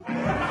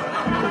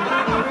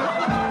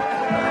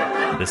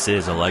This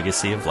is a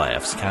legacy of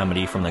laughs,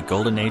 comedy from the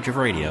golden age of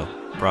radio,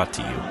 brought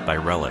to you by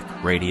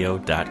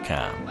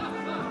RelicRadio.com.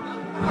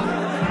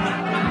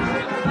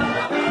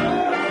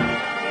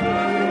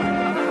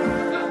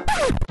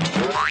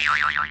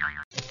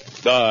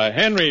 The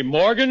Henry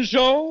Morgan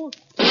Show?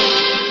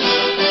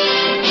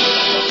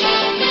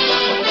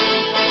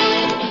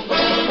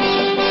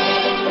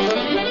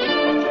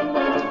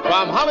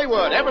 From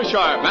Hollywood,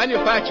 Eversharp,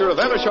 manufacturer of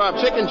Eversharp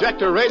chick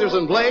injector razors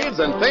and blades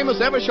and famous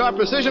Eversharp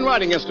precision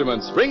writing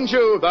instruments, brings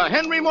you The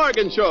Henry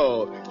Morgan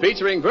Show,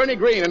 featuring Bernie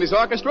Green and his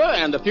orchestra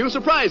and a few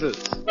surprises.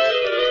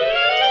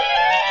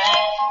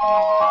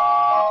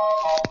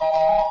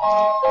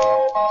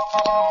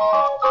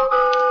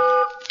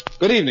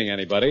 Good evening,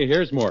 anybody.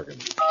 Here's Morgan.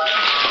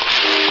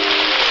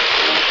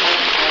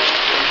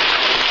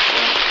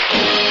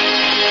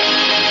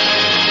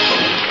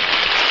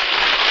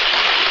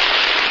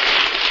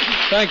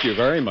 Thank you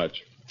very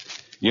much.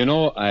 You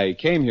know, I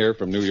came here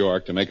from New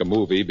York to make a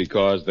movie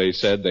because they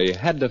said they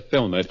had to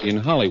film it in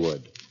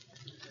Hollywood.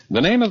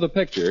 The name of the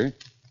picture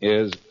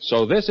is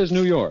So This Is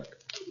New York.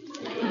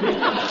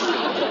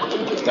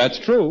 That's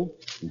true.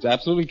 It's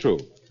absolutely true.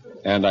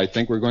 And I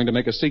think we're going to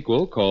make a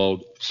sequel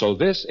called So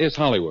This Is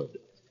Hollywood.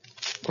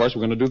 Of course,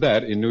 we're going to do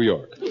that in New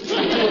York.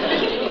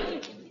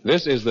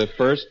 This is the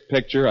first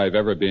picture I've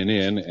ever been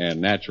in, and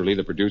naturally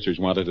the producers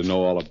wanted to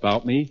know all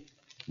about me.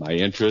 My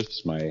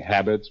interests, my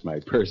habits, my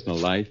personal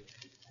life.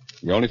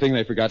 The only thing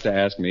they forgot to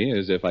ask me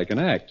is if I can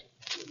act.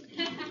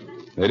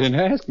 They didn't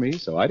ask me,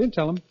 so I didn't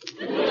tell them.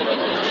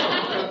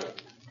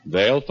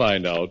 They'll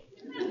find out.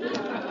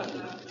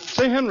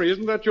 Say, Henry,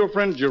 isn't that your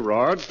friend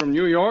Gerard from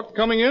New York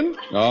coming in?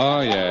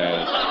 Oh,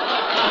 yes.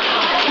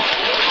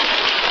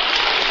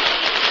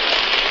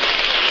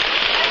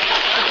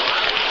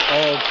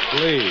 Oh,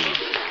 please.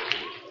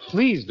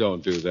 Please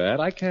don't do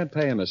that. I can't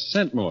pay him a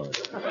cent more.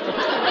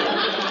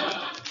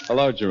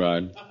 Hello,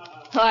 Gerard.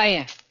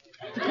 Hiya.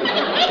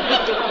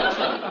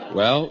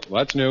 Well,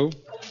 what's new?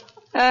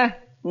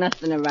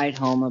 Nothing to write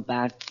home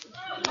about.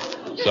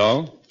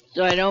 So?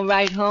 So I don't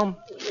write home?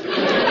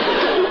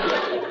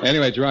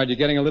 Anyway, Gerard, you're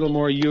getting a little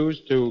more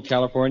used to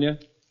California?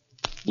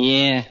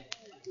 Yeah.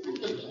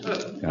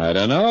 I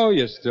don't know.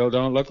 You still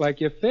don't look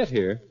like you fit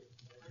here.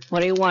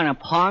 What do you want, a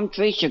palm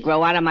tree should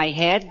grow out of my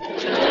head?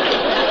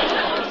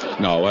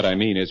 No, what I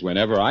mean is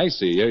whenever I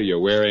see you, you're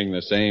wearing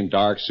the same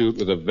dark suit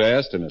with a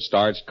vest and a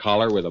starched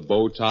collar with a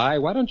bow tie.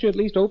 Why don't you at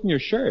least open your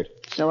shirt?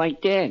 So I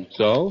did.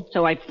 So?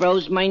 So I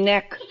froze my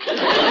neck.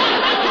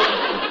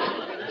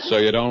 So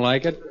you don't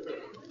like it?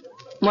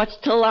 What's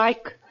to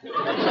like?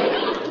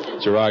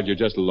 Gerard, you're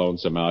just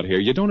lonesome out here.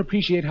 You don't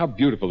appreciate how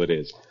beautiful it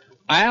is.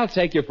 I'll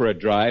take you for a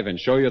drive and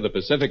show you the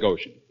Pacific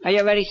Ocean. I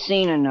already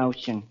seen an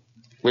ocean.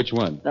 Which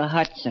one? The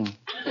Hudson.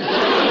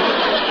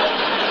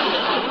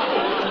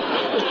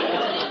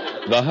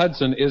 The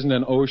Hudson isn't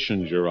an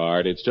ocean,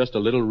 Gerard. It's just a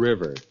little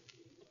river.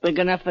 Big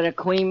enough for the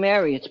Queen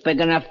Mary. It's big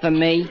enough for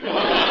me.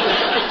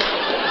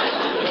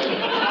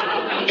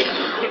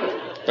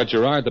 But,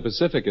 Gerard, the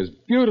Pacific is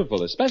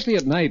beautiful, especially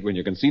at night when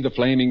you can see the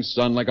flaming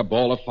sun like a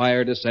ball of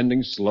fire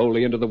descending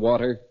slowly into the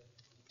water.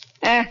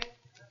 I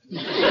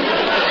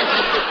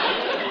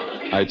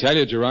tell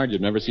you, Gerard,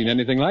 you've never seen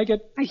anything like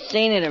it. I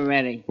seen it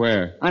already.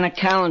 Where? On a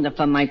calendar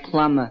for my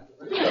plumber.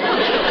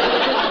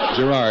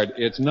 Gerard,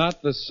 it's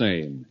not the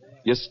same.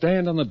 You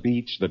stand on the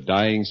beach, the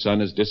dying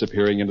sun is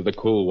disappearing into the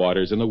cool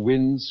waters, and the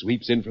wind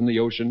sweeps in from the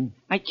ocean.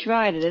 I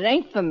tried it. It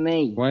ain't for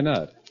me. Why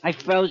not? I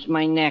froze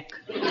my neck.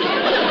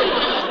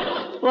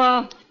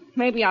 Well,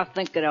 maybe I'll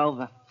think it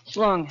over.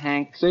 So long,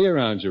 Hank. See you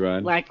around,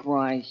 Gerard.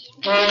 Likewise.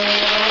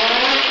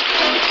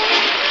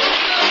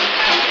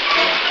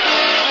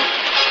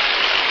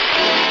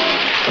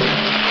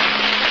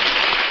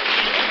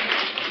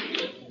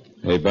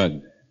 Hey,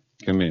 Bud.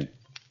 Come here.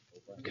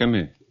 Come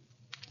here.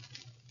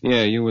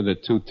 Yeah, you with the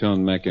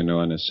two-tone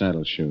Mackinac and the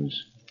saddle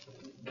shoes.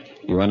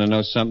 You want to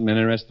know something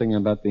interesting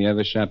about the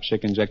Eversharp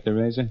chick injector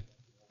razor?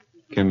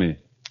 Come here.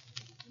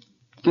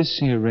 This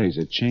here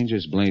razor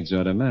changes blades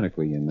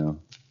automatically, you know.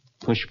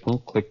 Push-pull,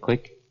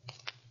 click-click.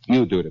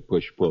 You do the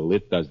push-pull.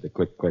 It does the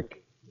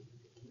click-click.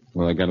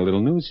 Well, I got a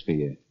little news for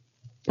you.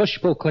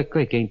 Push-pull,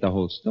 click-click ain't the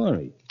whole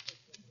story.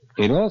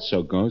 It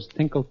also goes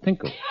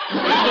tinkle-tinkle.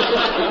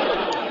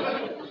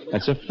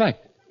 That's a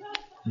fact.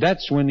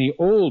 That's when the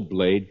old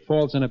blade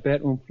falls on a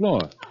bedroom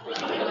floor.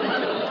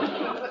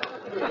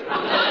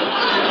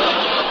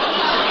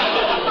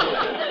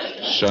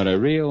 So the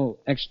real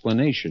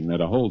explanation of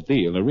the whole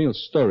deal, the real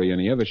story on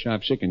the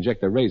Eversharp chick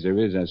injector razor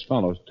is as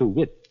follows, to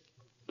wit.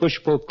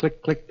 Push, pull,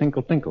 click, click,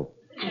 tinkle, tinkle.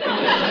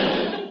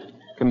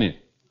 Come here.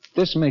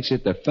 This makes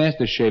it the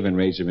fastest shaving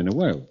razor in the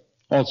world.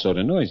 Also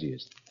the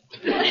noisiest.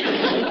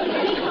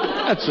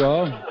 That's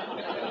all.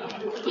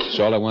 That's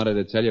all I wanted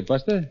to tell you,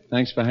 Buster.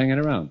 Thanks for hanging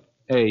around.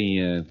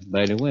 Hey,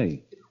 by the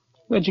way,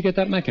 where'd you get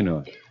that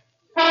Mackinac?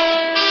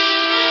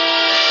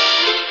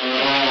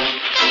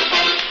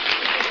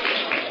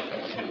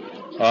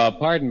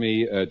 Pardon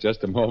me,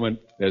 just a moment.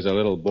 There's a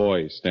little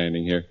boy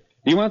standing here.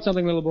 Do you want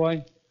something, little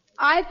boy?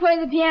 I play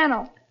the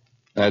piano.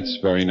 That's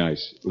very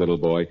nice, little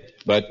boy.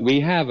 But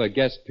we have a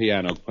guest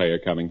piano player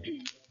coming.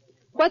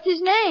 What's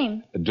his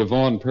name?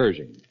 Devon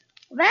Pershing.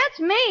 That's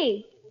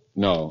me.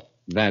 No,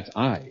 that's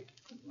I.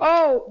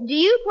 Oh, do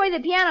you play the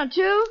piano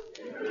too?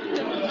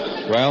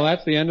 Well,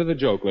 that's the end of the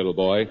joke, little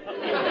boy.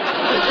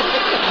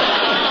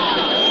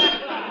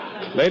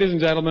 Ladies and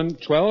gentlemen,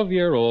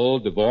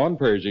 12-year-old Devon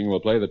Pershing will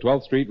play the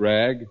 12th Street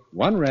Rag,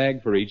 one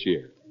rag for each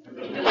year.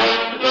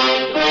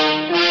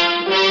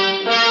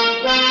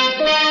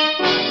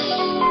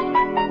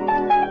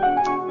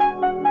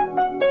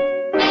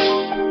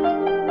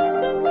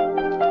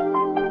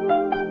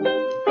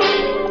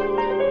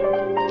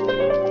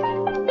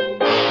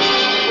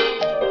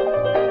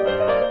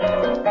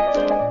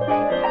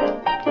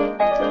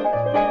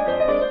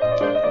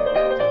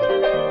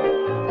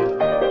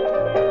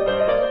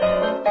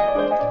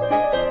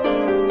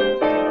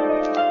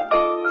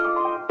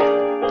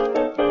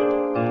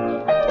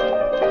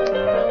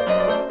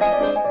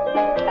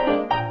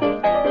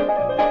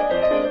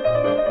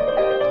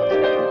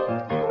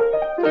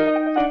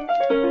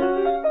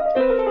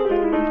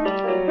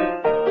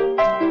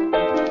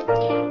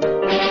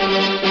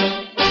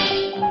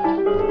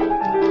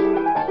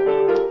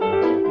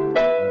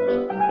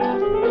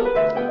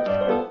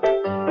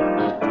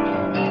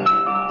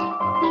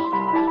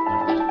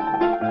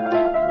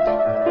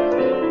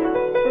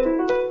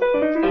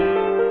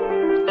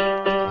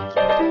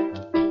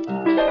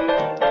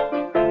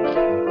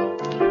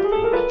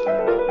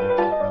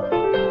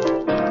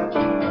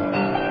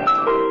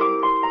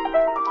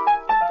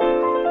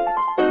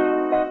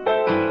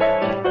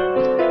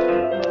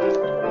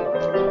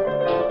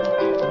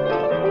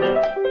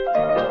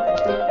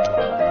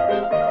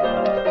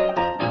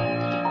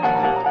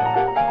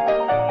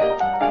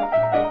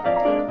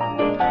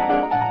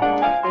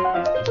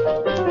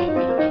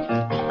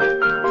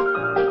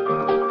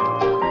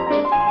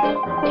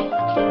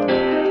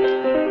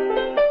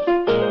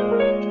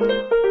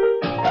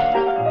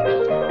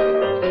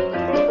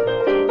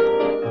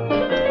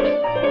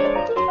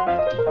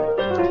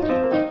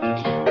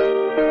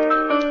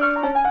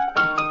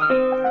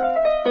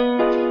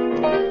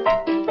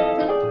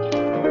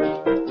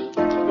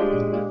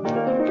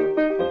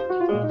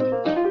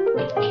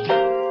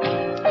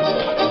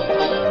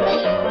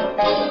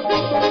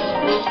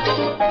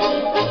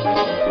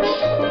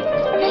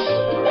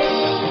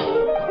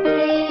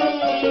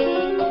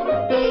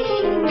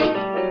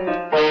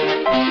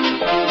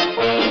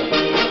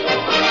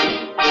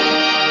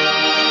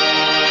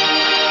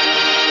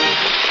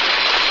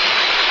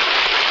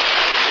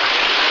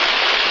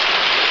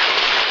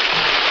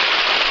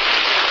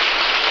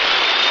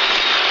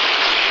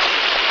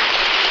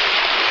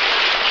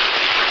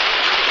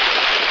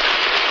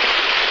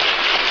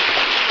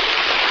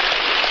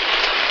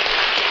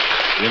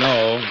 You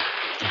know,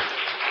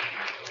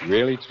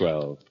 really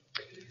 12.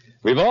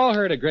 We've all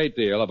heard a great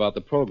deal about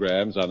the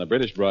programs on the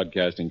British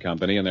Broadcasting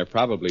Company, and they're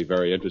probably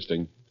very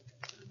interesting.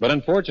 But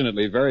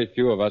unfortunately, very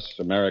few of us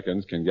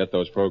Americans can get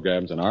those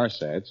programs in our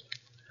sets.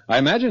 I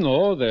imagine,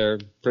 though, they're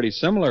pretty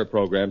similar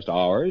programs to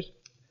ours.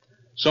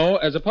 So,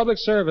 as a public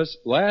service,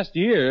 last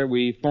year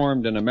we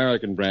formed an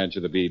American branch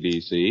of the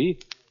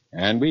BBC,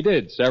 and we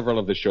did several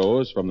of the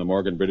shows from the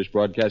Morgan British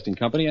Broadcasting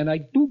Company, and I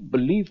do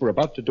believe we're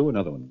about to do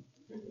another one.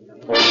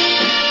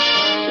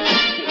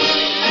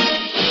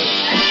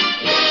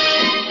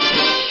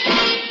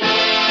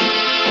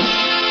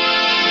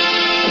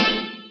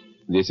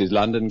 This is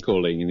London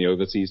calling in the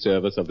overseas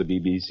service of the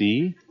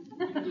BBC.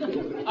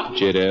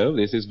 Cheerio,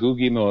 this is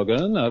Googie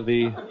Morgan of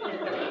the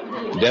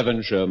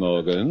Devonshire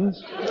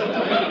Morgans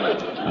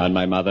on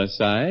my mother's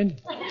side.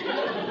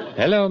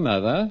 Hello,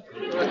 Mother.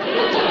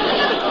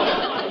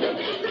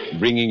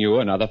 Bringing you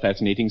another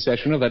fascinating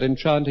session of that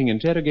enchanting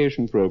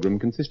interrogation program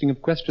consisting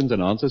of questions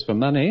and answers for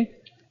money,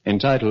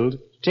 entitled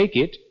Take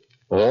It,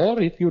 or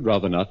if you'd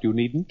rather not, you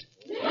needn't.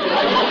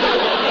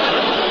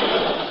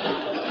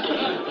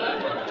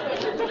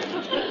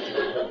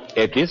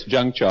 At this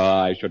juncture,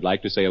 I should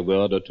like to say a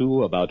word or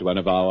two about one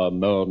of our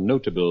more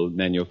notable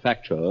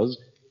manufacturers.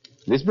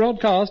 This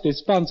broadcast is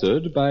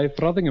sponsored by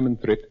Frothingham and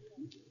Fripp,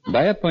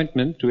 by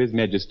appointment to His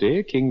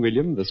Majesty King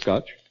William the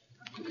Scotch,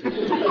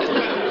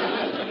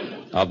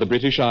 of the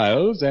British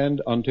Isles,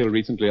 and until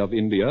recently of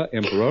India,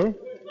 Emperor.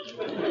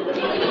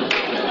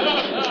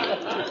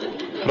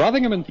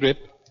 Frothingham and Fripp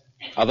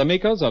are the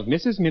makers of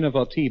Mrs.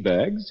 Miniver tea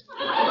bags.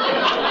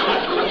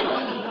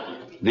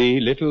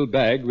 The little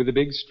bag with the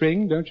big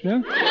string, don't you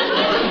know?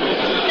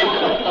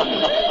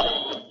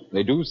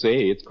 They do say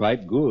it's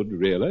quite good,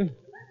 really.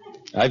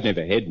 I've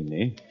never had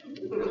any.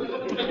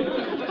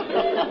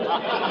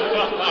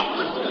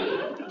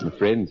 My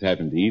friends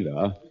haven't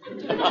either.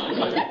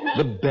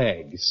 The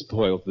bag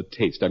spoils the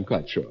taste, I'm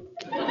quite sure.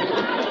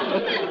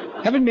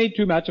 Haven't made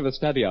too much of a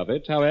study of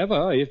it.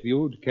 However, if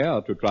you'd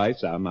care to try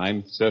some,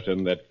 I'm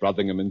certain that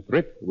Frothingham and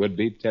Fripp would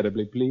be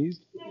terribly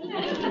pleased.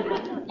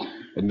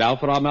 And now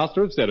for our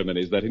master of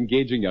ceremonies, that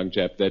engaging young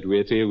chap, that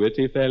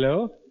witty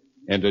fellow.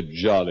 And a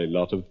jolly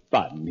lot of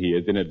fun he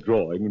is in a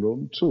drawing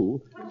room,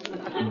 too.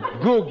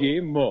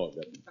 Googie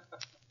Morgan.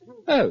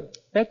 Oh,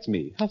 that's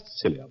me. How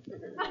silly of me.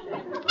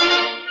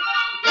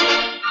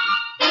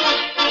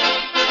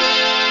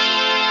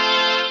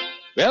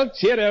 Well,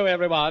 cheerio,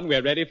 everyone.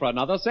 We're ready for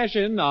another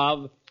session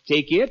of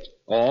Take It,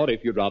 or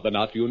if you'd rather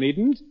not, you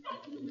needn't.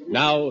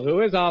 Now, who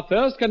is our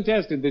first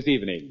contestant this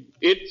evening?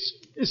 It's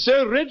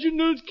Sir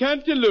Reginald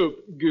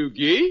Cantaloupe,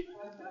 Googie.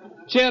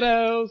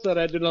 Cheerio, Sir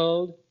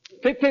Reginald.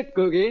 Pip, pip,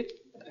 Googie.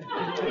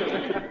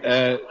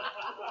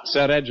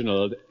 Sir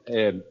Reginald,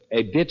 a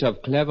bit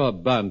of clever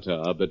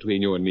banter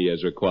between you and me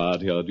is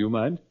required here. Do you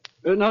mind?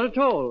 Not at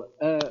all.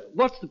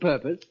 What's the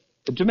purpose?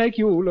 To make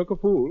you look a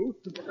fool.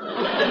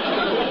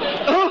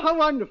 Oh, how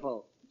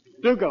wonderful.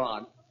 Do go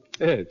on.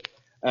 Yes.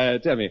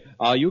 Tell me,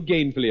 are you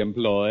gainfully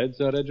employed,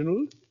 Sir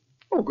Reginald?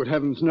 Oh, good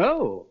heavens,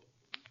 no.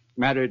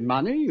 Married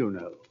money, you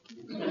know.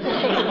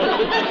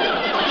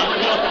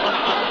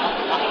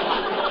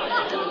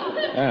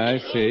 I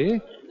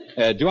see.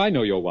 Do I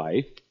know your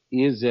wife?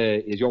 Is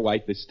your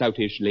wife the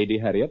stoutish Lady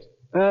Harriet?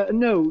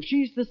 No,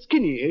 she's the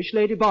skinny-ish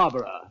Lady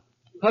Barbara.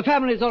 Her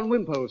family's on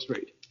Wimpole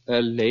Street.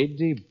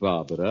 Lady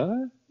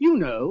Barbara? You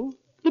know,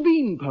 the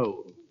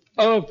beanpole.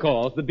 Oh, of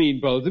course, the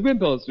beanpoles of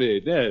Wimpole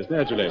Street. Yes,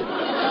 naturally.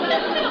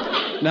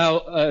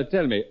 Now,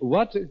 tell me,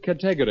 what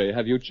category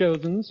have you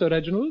chosen, Sir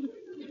Reginald?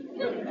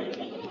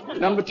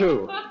 Number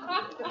 2.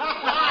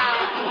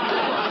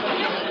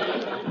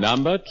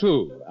 Number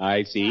 2,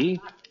 I see.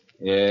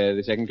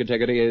 The second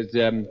category is,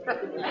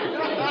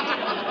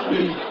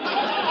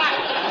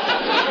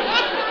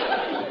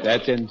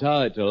 that's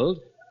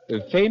entitled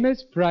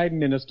Famous Prime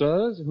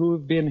Ministers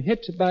Who've Been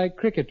Hit by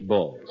Cricket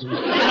Balls.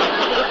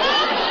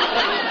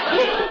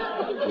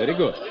 Very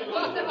good.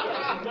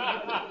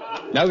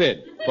 Now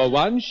then, for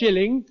 1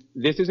 shilling,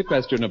 this is a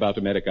question about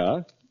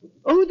America.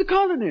 Oh, the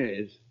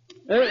colonies.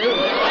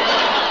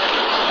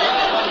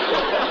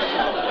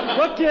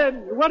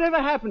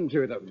 Whatever happened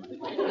to them?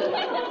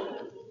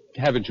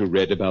 Haven't you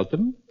read about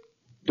them?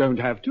 Don't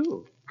have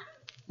to.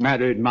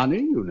 Married money,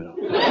 you know.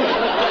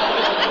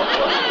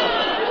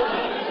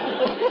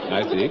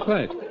 I see,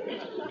 quite.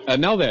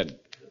 Now then,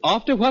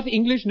 after what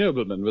English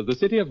nobleman was the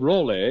city of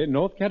Raleigh,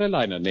 North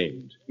Carolina,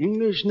 named?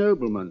 English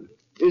nobleman.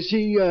 Is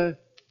he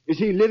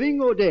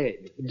living or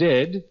dead?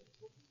 Dead?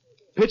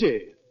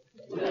 Pity.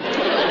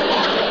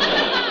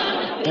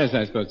 Yes,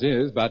 I suppose he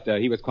is, but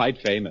he was quite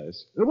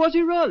famous. Was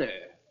he really?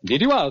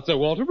 Did you answer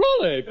Walter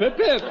Raleigh? Pip,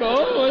 pip.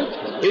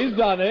 Oh, he's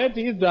done it.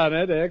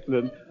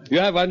 Excellent. You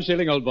have 1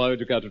 shilling, old boy. Would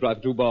you care to try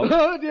for 2 bob?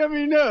 Oh, dear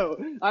me, no.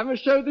 I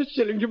must show this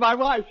shilling to my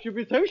wife. She'll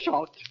be so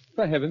shocked.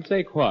 For heaven's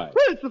sake, why?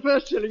 Well, it's the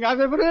first shilling I've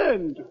ever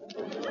earned.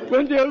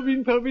 Won't the old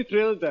beanpole be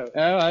thrilled, though?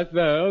 Oh, I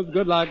suppose.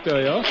 Good luck to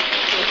you.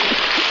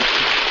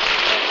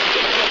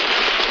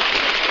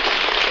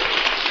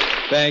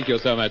 Thank you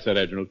so much, Sir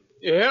Reginald.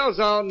 Here's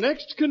our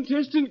next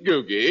contestant,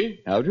 Googie.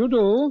 How do you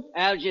do?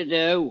 How'd you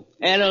do?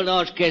 Harold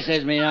Hotchkiss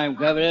is my name,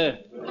 Governor.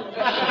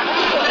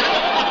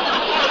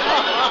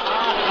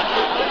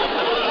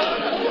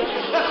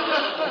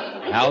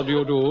 How do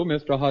you do,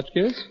 Mr.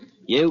 Hotchkiss?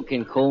 You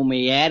can call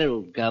me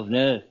Harold,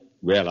 Governor.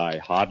 Well, I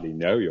hardly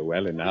know you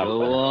well enough.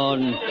 Go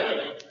on.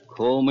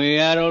 Call me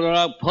Harold or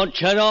I'll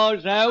punch your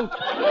nose out.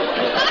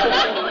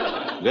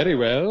 Very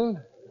well.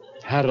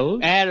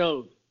 Harold?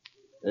 Harold.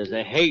 There's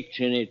a H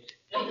in it.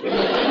 All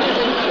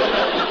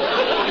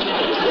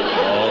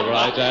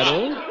right,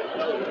 Harold.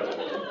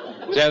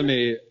 Tell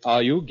me,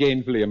 are you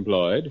gainfully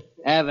employed?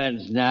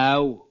 Heavens,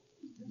 now.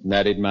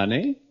 Married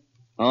money?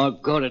 Oh,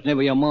 God, it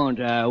never your mind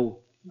how.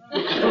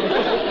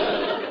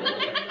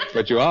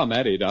 But you are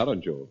married,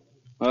 aren't you?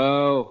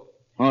 Oh,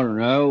 I don't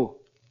know.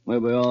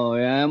 Maybe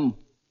I am.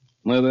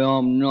 Maybe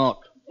I'm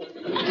not.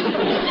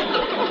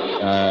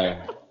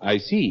 I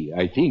see,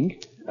 I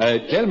think.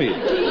 Tell me,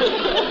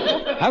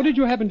 how did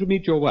you happen to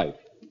meet your wife?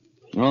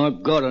 Oh,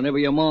 God, I never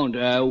your mind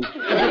how.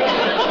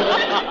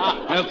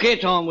 Now,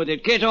 get on with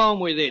it.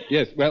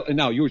 Yes, well,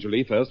 now,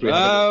 usually, first we have...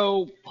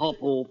 Oh,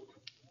 Popple.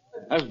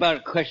 That's about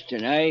a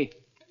question, eh?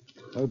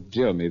 Oh,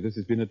 dear me, this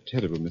has been a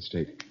terrible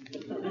mistake.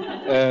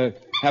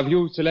 Have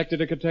you selected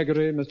a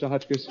category, Mr.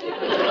 Hotchkiss?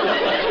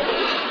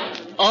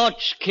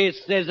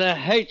 Hotchkiss, there's a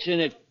H in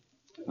it.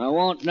 I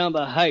want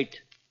number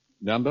 8.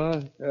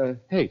 Number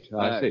 8,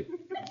 I see.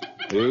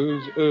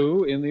 Who's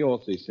Ooh in the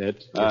Orthly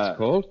set, it's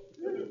called.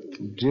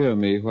 Dear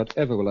me,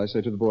 whatever will I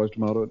say to the boys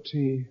tomorrow at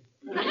tea?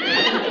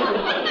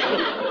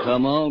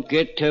 Come on,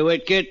 get to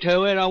it.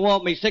 I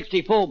want me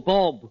 64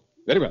 bob.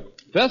 Very well.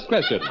 First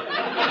question.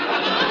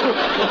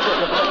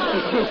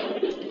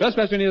 First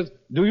question is,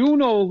 do you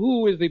know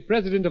who is the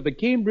president of the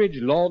Cambridge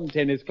Lawn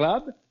Tennis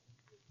Club?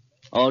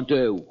 I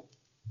do.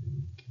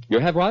 You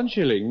have 1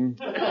 shilling.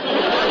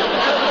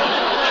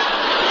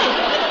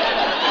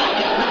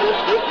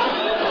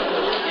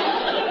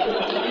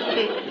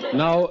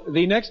 Now,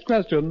 the next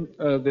question,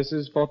 this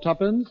is for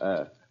 2pence.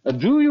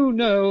 Do you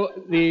know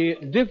the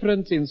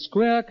difference in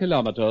square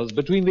kilometers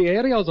between the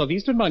areas of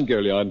eastern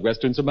Mongolia and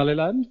western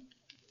Somaliland?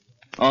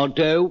 I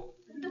do.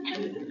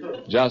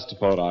 Just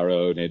for our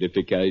own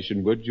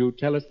edification, would you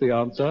tell us the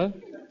answer?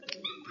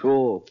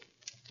 Sure.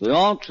 The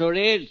answer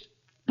is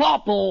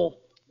Popple.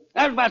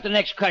 How about the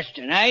next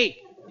question, eh?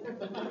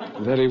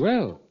 Very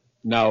well.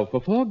 Now, for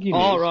 4 guineas...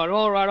 All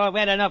right. I've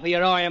had enough of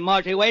your iron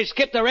multi-way.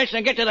 Skip the rest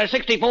and get to the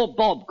 64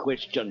 bob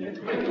question.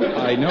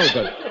 I know,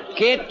 but...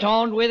 Get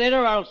on with it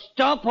or I'll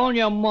stomp on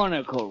your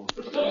monocle.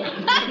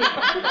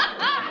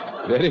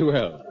 Very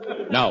well.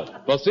 Now,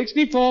 for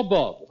 64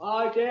 bob.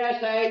 I dare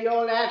say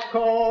you'll have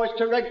cause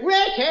to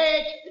regret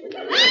it.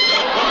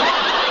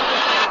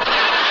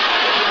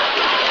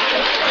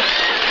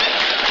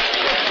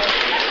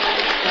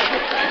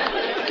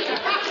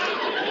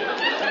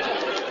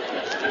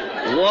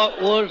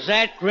 What was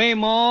that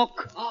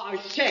remark? I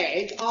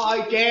said,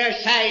 I dare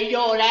say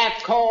you'll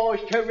have cause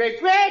to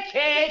regret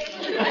it.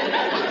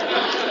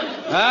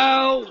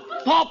 Oh,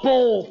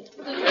 Popple!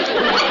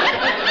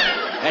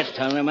 That's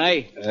telling him,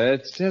 eh?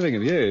 It's telling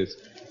him, yes.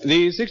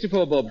 The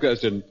 64 bob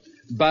question.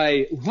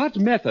 By what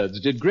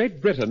methods did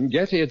Great Britain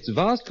get its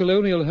vast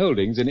colonial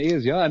holdings in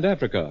Asia and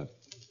Africa?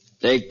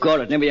 They got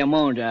it, never you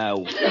mind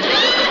how.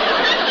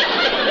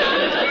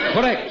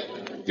 Correct.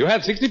 You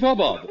have 64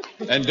 bob.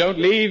 And don't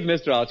leave,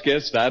 Mr.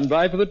 Archguest. Stand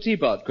by for the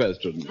teapot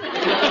question.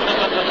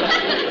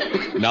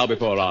 Now,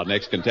 before our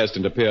next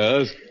contestant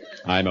appears,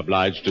 I'm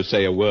obliged to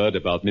say a word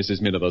about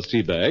Mrs. Miniver's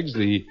tea bags,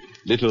 the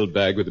little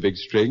bag with the big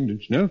string,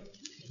 don't you know?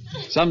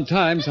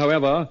 Sometimes,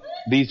 however,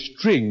 the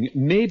string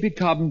may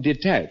become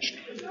detached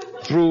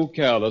through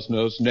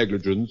carelessness,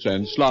 negligence,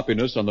 and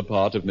sloppiness on the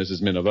part of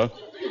Mrs. Miniver.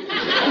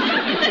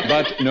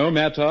 But no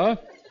matter.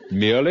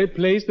 Merely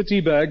place the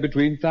tea bag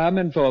between thumb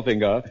and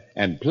forefinger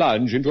and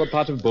plunge into a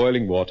pot of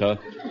boiling water.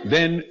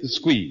 Then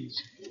squeeze.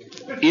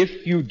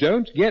 If you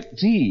don't get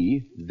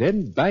tea,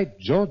 then by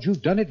George,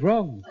 you've done it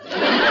wrong.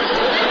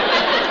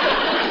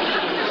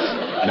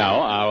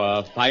 Now,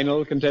 our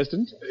final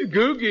contestant.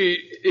 Googie,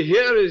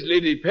 here is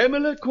Lady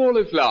Pamela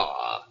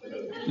Cauliflower.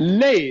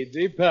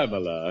 Lady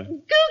Pamela.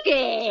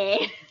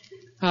 Googie!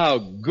 How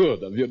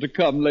good of you to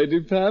come,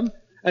 Lady Pam.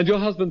 And your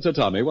husband, Sir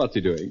Tommy, what's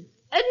he doing?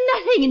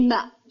 Nothing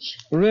much.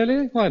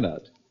 Really? Why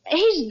not?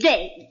 He's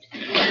dead.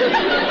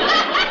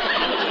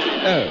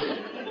 Oh.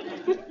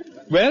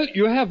 Well,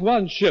 you have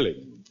 1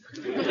 shilling.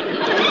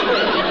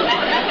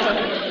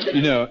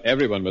 You know,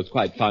 everyone was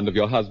quite fond of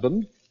your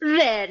husband.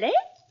 Really?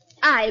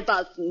 I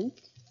wasn't.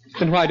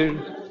 Then why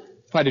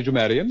did you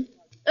marry him?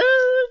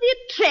 Oh, the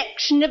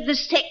attraction of the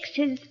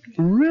sexes.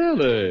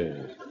 Really?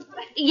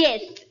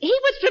 Yes, he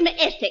was from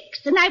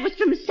Essex and I was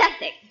from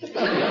Sussex.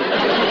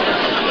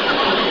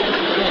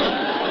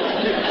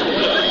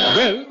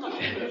 Well,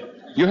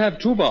 you have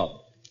 2 bob.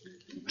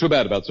 Too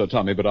bad about Sir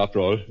Tommy, but after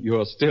all,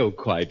 you're still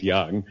quite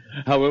young.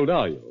 How old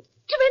are you?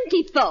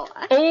 24.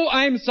 Oh,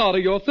 I'm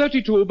sorry, you're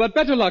 32, but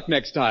better luck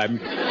next time.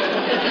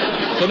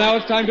 So now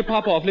it's time to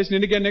pop off. Listen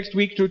in again next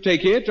week to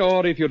Take It,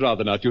 or if you'd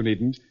rather not, you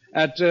needn't.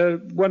 At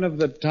one of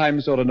the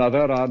times or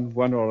another on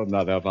one or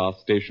another of our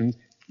stations.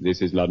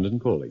 This is London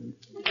Calling.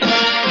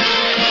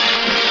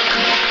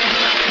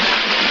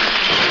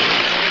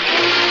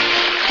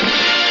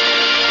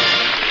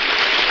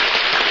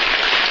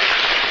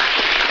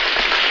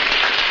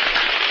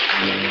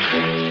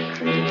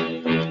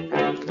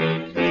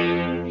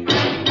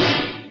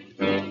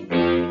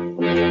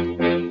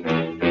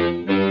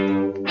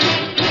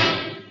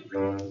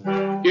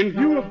 In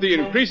view of the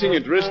increasing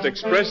interest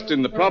expressed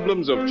in the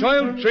problems of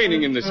child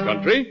training in this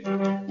country,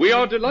 we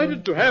are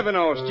delighted to have in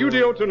our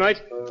studio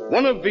tonight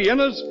one of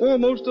Vienna's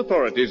foremost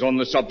authorities on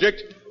the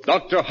subject,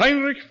 Dr.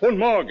 Heinrich von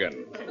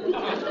Morgen.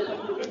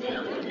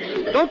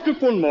 Dr.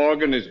 von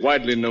Morgen is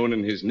widely known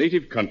in his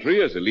native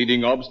country as a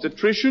leading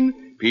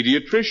obstetrician,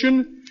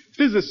 pediatrician,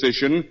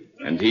 physician,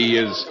 and he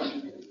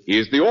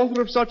is the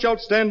author of such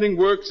outstanding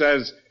works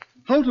as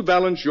How to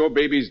Balance Your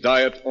Baby's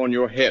Diet on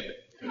Your Head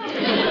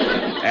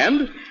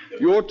and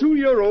Your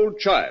 2-Year-Old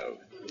Child,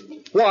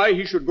 Why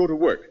He Should Go to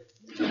Work.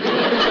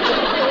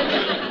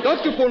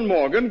 Dr. von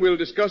Morgen will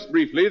discuss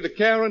briefly the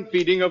care and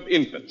feeding of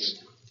infants.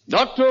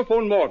 Dr.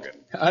 von Morgen.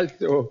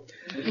 Also.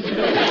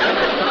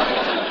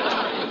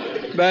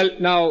 Well,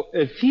 now,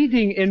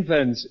 feeding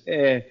infants,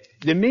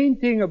 the main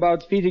thing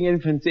about feeding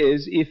infants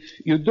is if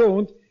you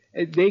don't,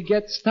 they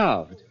get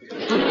starved.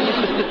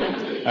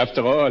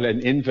 After all, an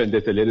infant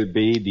is a little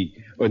baby,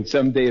 and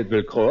someday it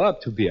will grow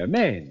up to be a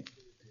man.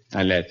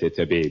 Unless it's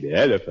a baby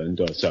elephant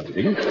or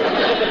something.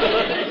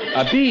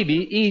 A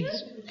baby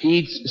eats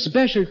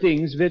special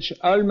things which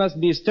all must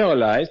be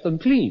sterilized and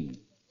clean.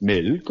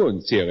 Milk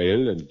and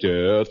cereal and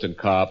dirt and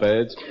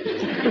carpets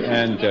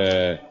and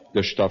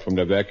the stuff from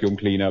the vacuum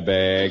cleaner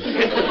bag.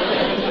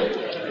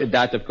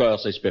 That, of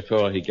course, is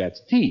before he gets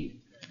teeth.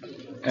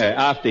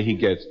 After he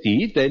gets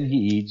teeth, then he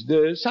eats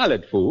the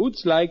solid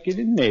foods like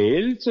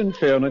nails and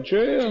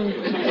furniture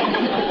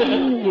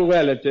and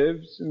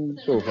relatives and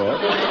so forth.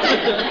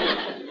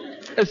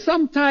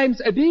 Sometimes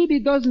a baby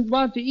doesn't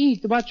want to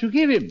eat what you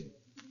give him.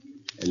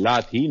 A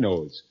lot he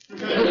knows.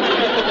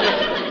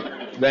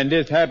 When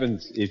this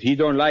happens, if he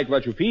don't like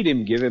what you feed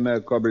him, give him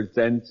a couple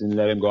cents and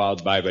let him go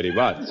out buy what he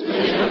wants.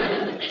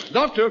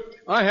 Doctor,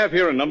 I have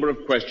here a number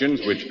of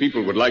questions which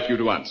people would like you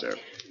to answer.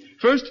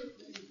 First,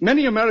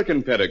 many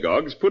American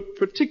pedagogues put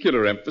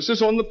particular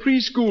emphasis on the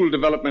preschool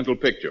developmental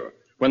picture,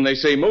 when they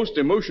say most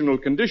emotional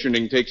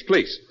conditioning takes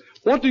place.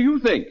 What do you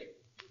think?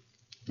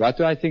 What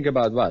do I think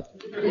about what?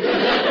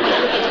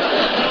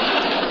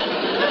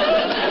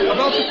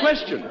 About the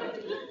question.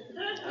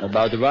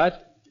 About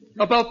what?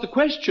 About the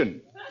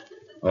question.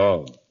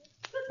 Oh,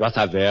 what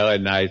a very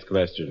nice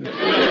question.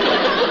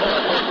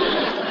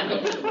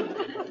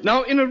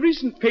 Now, in a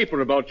recent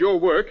paper about your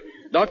work,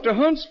 Dr.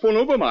 Hans von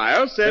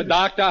Obermeyer said...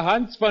 Dr.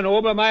 Hans von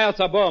Obermeyer's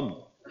a bum.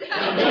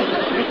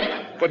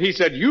 But he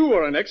said you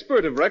are an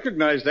expert of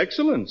recognized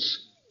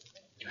excellence.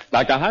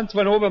 Dr. Hans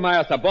von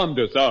Obermeyer's a bum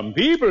to some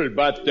people,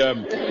 but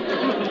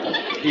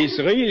he's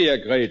really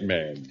a great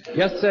man. He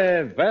has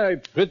a very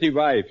pretty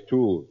wife,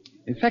 too.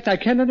 In fact, I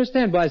can't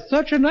understand why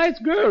such a nice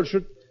girl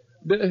should...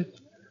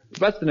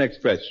 What's the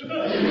next question?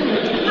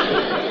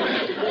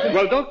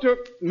 Well, Doctor,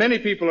 many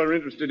people are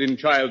interested in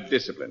child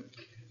discipline.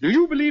 Do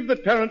you believe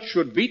that parents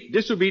should beat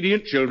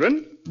disobedient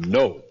children?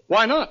 No.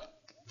 Why not?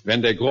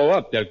 When they grow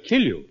up, they'll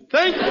kill you.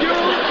 Thank you.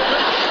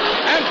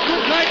 And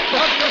good night,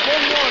 Dr.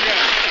 von Morgan.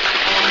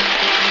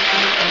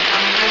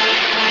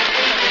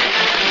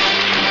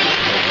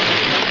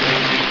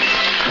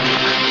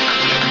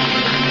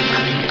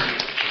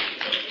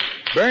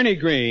 Bernie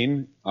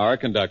Green, our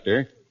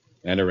conductor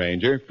and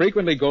arranger,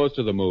 frequently goes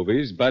to the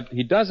movies, but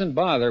he doesn't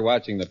bother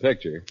watching the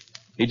picture.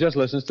 He just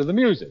listens to the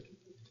music.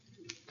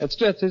 That's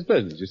just his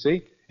business, you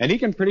see. And he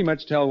can pretty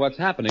much tell what's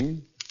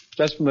happening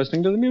just from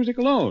listening to the music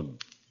alone.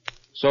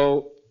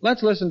 So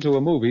let's listen to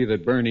a movie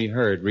that Bernie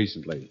heard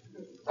recently.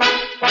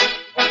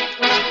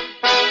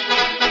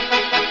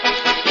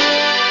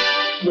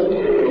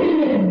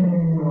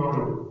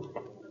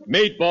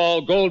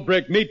 Meatball, Gold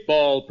Brick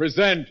Meatball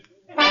present...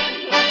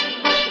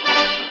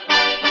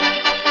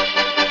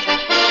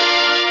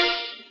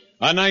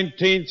 a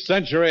 19th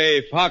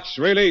century Fox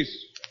release.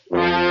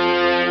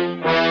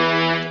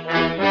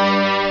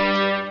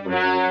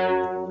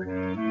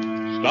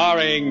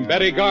 Starring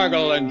Betty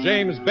Gargle and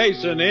James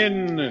Basin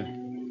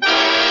in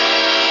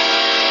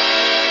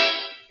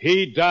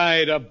He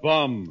Died a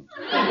Bum.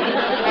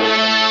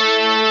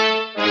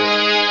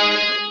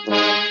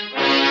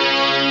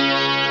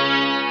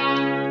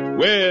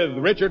 With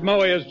Richard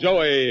Moe as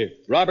Joey,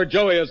 Robert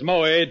Joey as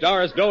Moe,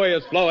 Doris Doey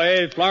as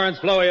Floey, Florence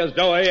Floey as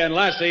Doey, and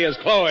Lassie as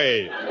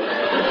Chloe.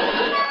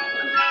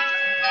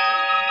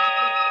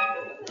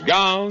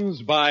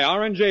 Gowns by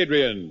Orange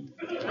Adrian.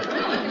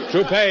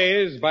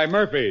 Toupees by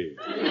Murphy.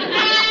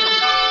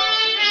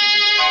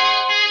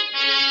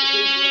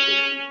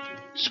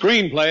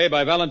 Screenplay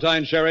by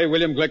Valentine Sherry,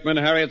 William Glickman,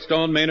 Harriet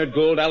Stone, Maynard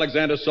Gould,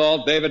 Alexander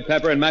Salt, David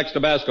Pepper, and Max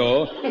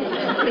Tabasco.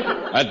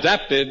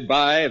 Adapted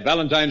by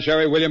Valentine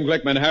Sherry, William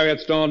Glickman, Harriet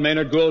Stone,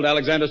 Maynard Gould,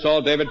 Alexander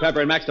Salt, David Pepper,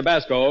 and Max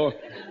Tabasco.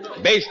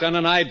 Based on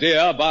an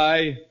idea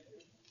by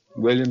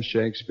William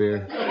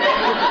Shakespeare.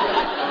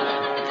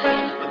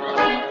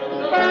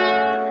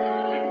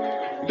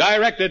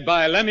 Directed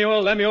by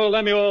Lemuel.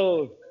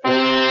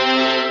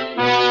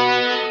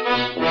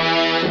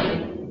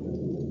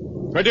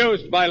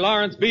 Produced by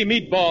Lawrence B.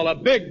 Meatball, a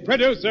big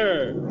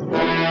producer.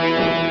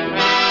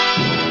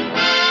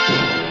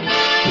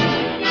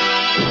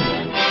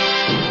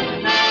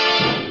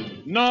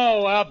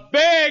 No, a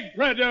big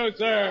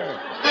producer.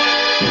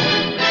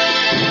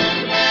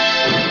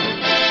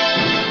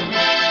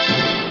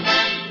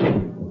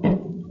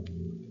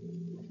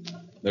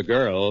 The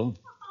girl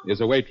is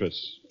a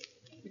waitress,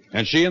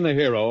 and she and the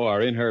hero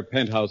are in her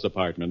penthouse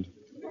apartment.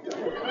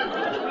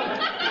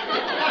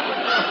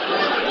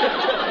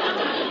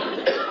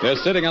 They're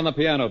sitting on the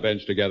piano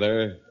bench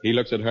together. He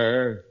looks at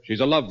her. She's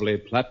a lovely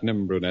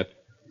platinum brunette.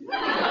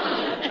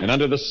 And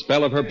under the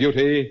spell of her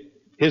beauty,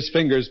 his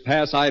fingers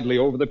pass idly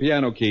over the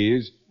piano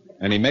keys,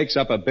 and he makes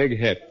up a big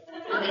hit.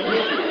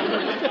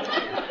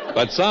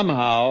 But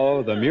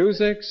somehow, the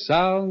music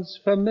sounds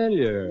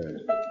familiar.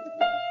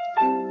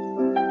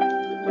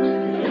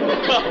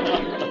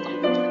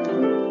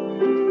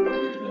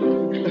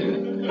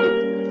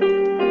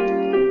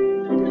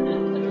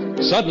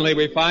 Suddenly,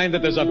 we find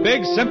that there's a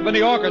big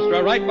symphony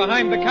orchestra right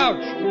behind the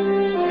couch.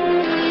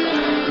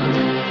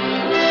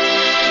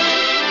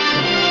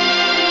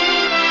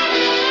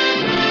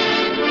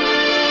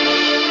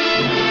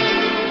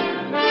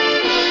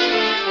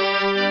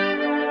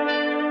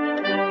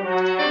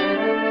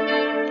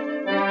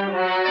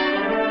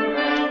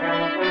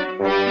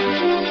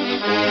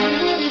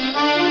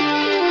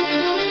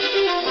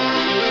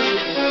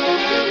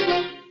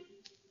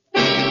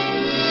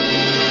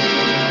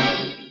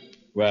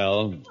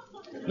 Well,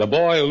 the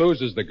boy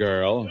loses the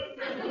girl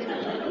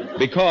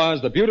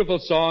because the beautiful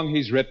song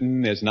he's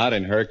written is not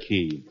in her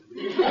key.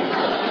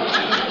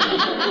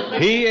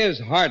 He is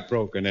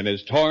heartbroken and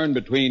is torn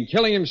between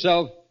killing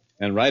himself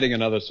and writing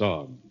another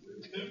song.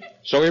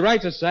 So he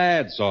writes a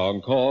sad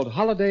song called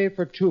Holiday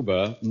for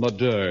Tuba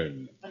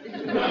Moderne.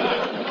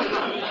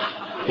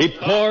 He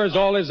pours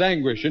all his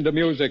anguish into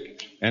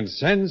music and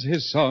sends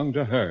his song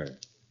to her.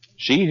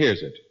 She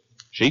hears it.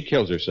 She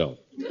kills herself.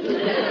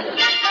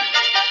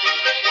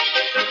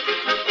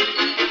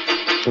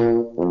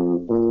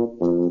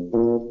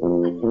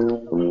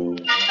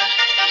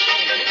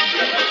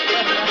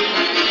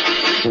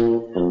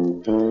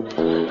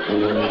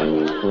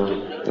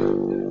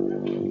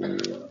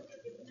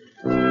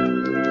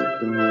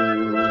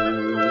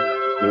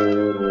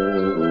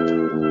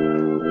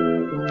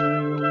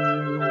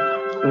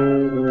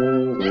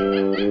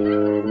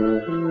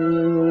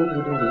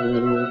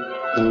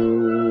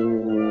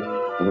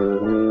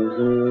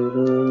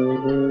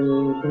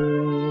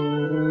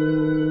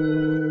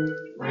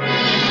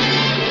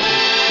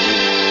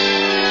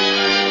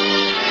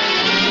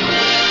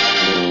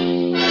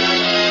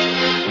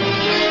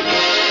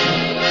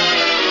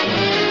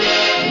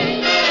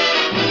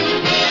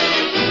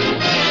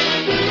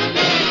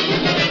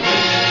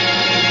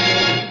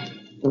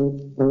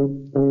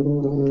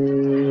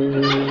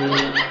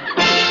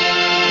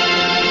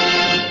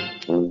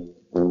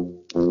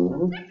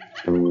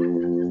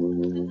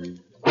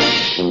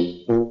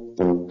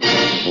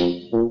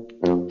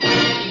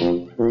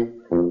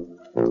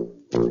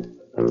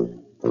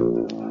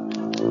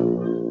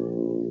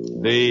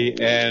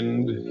 The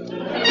end.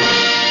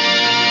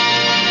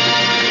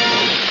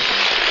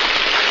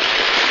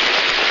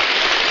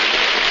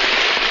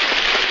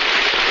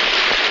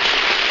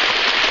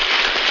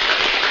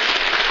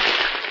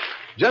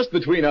 Just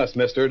between us,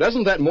 mister,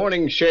 doesn't that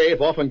morning shave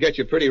often get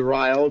you pretty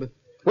riled?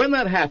 When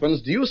that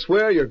happens, do you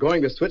swear you're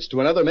going to switch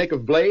to another make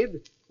of blade?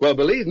 Well,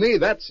 believe me,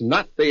 that's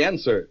not the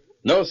answer.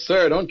 No,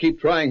 sir, don't keep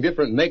trying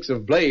different makes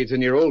of blades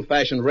in your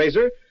old-fashioned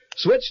razor.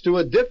 Switch to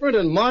a different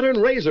and modern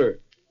razor,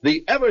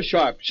 the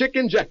Eversharp Schick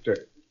Injector.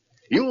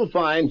 You'll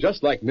find,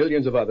 just like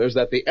millions of others,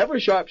 that the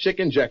Eversharp Schick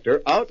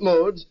Injector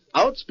outmodes,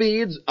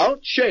 outspeeds,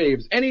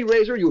 outshaves any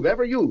razor you've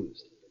ever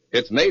used.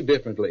 It's made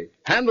differently,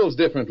 handles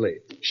differently,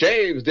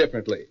 shaves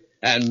differently.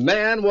 And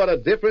man, what a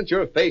difference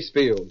your face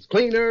feels.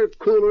 Cleaner,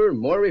 cooler,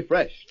 more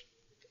refreshed.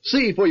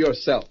 See for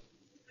yourself.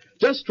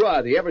 Just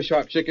try the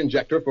Eversharp Schick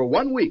Injector for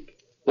 1 week.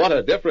 What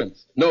a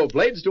difference. No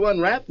blades to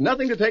unwrap,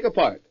 nothing to take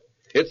apart.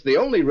 It's the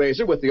only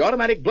razor with the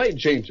automatic blade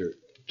changer.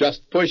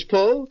 Just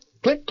push-pull,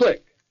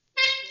 click-click.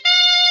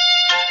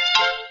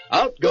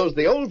 Out goes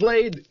the old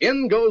blade,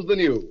 in goes the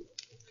new.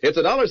 It's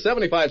a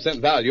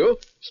 $1.75 value,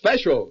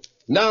 special.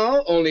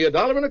 Now only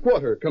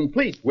 $1.25,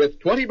 complete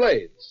with 20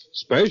 blades.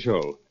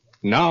 Special.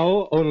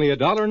 Now only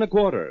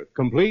 $1.25,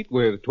 complete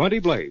with 20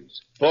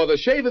 blades. For the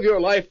shave of your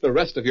life, the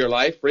rest of your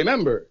life,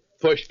 remember,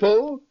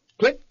 push-pull,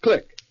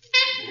 click-click.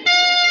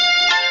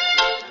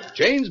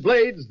 Change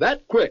blades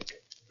that quick.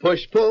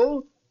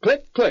 Push-pull,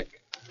 click-click.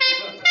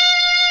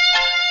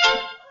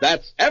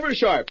 That's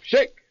Eversharp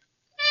Schick.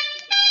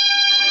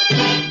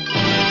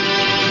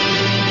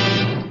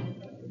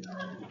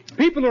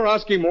 People are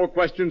asking more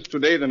questions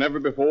today than ever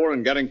before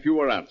and getting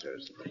fewer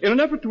answers. In an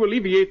effort to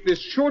alleviate this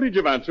shortage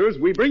of answers,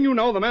 we bring you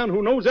now the man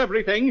who knows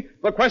everything,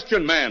 the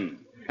Question Man.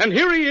 And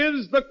here he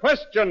is, the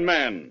Question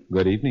Man.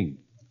 Good evening.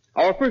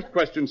 Our first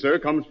question, sir,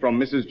 comes from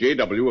Mrs.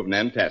 J.W. of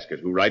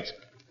Nantasket, who writes,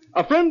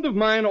 a friend of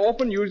mine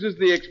often uses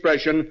the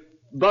expression,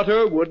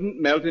 butter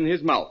wouldn't melt in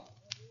his mouth.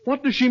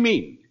 What does she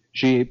mean?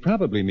 She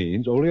probably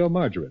means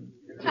oleomargarine.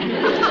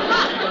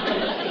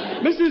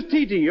 Mrs.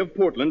 T.D. of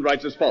Portland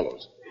writes as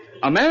follows.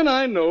 A man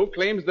I know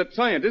claims that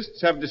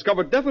scientists have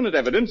discovered definite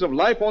evidence of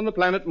life on the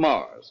planet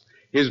Mars.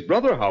 His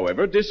brother,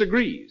 however,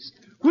 disagrees.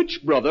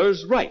 Which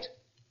brother's right?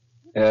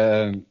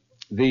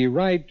 The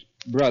Wright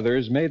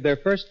brothers made their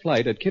first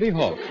flight at Kitty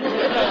Hawk.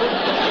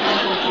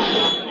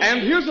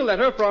 And here's a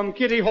letter from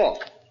Kitty Hawk.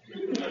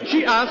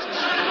 She asks,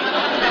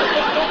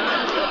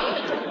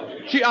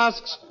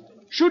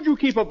 should you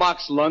keep a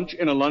box lunch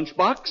in a lunch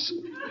box?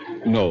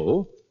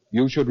 No.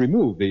 You should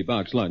remove the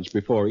box lunch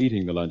before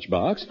eating the lunch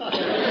box.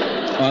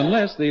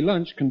 Unless the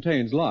lunch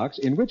contains locks,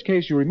 in which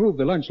case you remove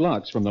the lunch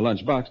locks from the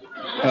lunch box.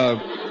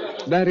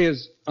 That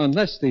is,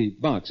 unless the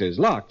box is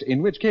locked,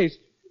 in which case...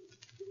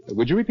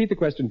 Would you repeat the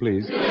question,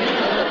 please?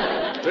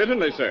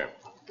 Certainly, sir.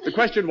 The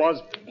question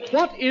was,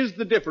 what is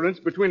the difference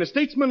between a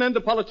statesman and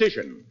a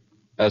politician?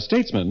 A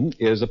statesman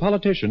is a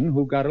politician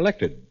who got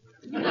elected.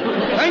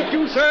 Thank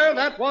you, sir.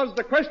 That was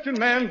the Question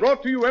Man,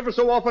 brought to you ever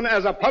so often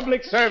as a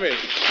public service.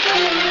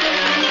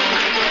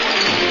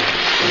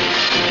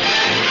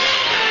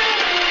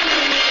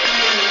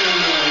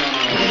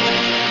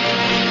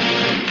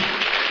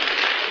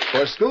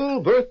 For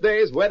school,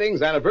 birthdays,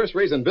 weddings,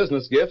 anniversaries, and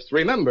business gifts,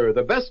 remember,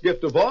 the best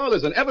gift of all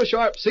is an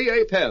Eversharp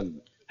CA pen.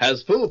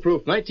 Has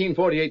foolproof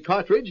 1948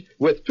 cartridge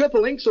with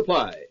triple ink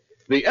supply.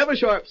 The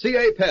Eversharp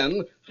CA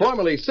pen,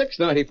 formerly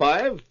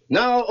 $6.95,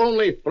 now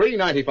only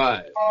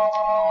 $3.95.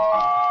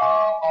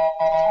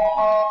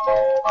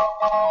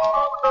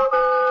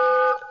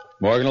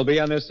 Morgan will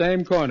be on this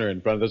same corner in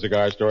front of the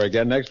cigar store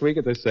again next week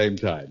at the same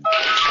time.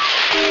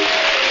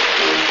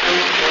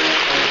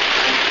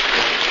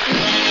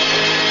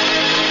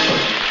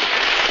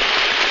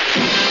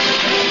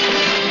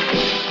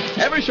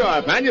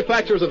 Eversharp,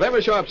 manufacturers of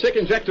Eversharp Schick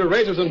Injector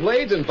razors and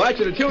blades, invite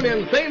you to tune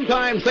in same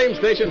time, same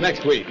station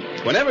next week,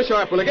 when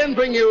Eversharp will again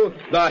bring you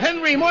The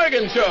Henry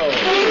Morgan Show.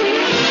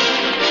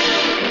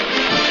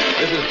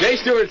 This is Jay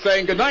Stewart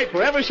saying goodnight for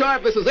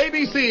Eversharp. This is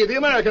ABC, the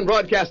American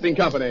Broadcasting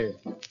Company.